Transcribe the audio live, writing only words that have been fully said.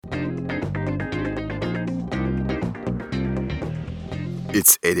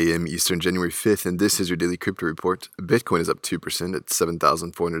It's 8 a.m. Eastern, January 5th, and this is your daily crypto report. Bitcoin is up 2% at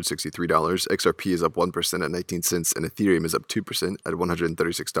 $7,463, XRP is up 1% at 19 cents, and Ethereum is up 2% at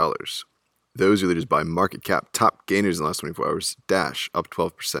 $136. Those are leaders by market cap. Top gainers in the last 24 hours, Dash up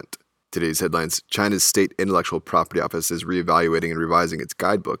 12%. Today's headlines: China's State Intellectual Property Office is reevaluating and revising its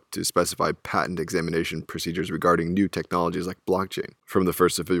guidebook to specify patent examination procedures regarding new technologies like blockchain. From the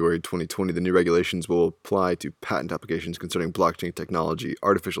 1st of February 2020, the new regulations will apply to patent applications concerning blockchain technology,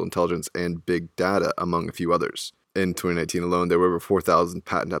 artificial intelligence, and big data, among a few others. In 2019 alone, there were over 4,000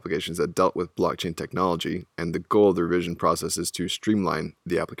 patent applications that dealt with blockchain technology, and the goal of the revision process is to streamline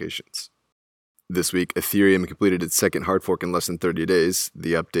the applications. This week, Ethereum completed its second hard fork in less than 30 days.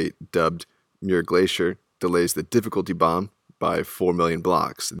 The update, dubbed Muir Glacier, delays the difficulty bomb by 4 million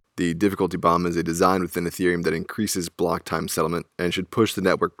blocks. The difficulty bomb is a design within Ethereum that increases block time settlement and should push the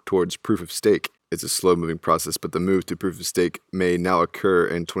network towards proof of stake. It's a slow-moving process, but the move to proof of stake may now occur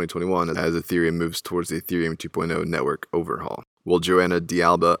in 2021 as Ethereum moves towards the Ethereum 2.0 network overhaul. Well, Joana de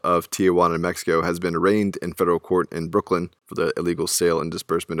Alba of Tijuana, Mexico, has been arraigned in federal court in Brooklyn for the illegal sale and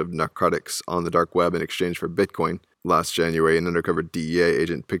disbursement of narcotics on the dark web in exchange for Bitcoin. Last January, an undercover DEA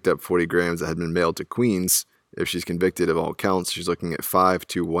agent picked up 40 grams that had been mailed to Queens. If she's convicted of all counts, she's looking at 5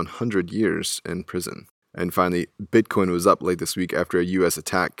 to 100 years in prison. And finally, Bitcoin was up late this week after a U.S.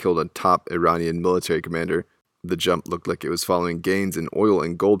 attack killed a top Iranian military commander. The jump looked like it was following gains in oil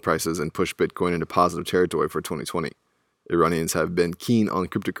and gold prices and pushed Bitcoin into positive territory for 2020. Iranians have been keen on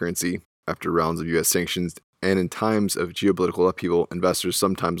cryptocurrency after rounds of U.S. sanctions, and in times of geopolitical upheaval, investors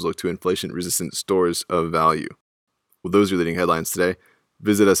sometimes look to inflation-resistant stores of value. Well, those are leading headlines today.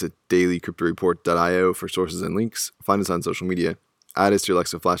 Visit us at dailycryptoreport.io for sources and links. Find us on social media. Add us to your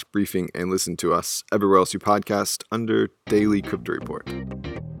Alexa Flash Briefing and listen to us everywhere else you podcast under Daily Crypto Report.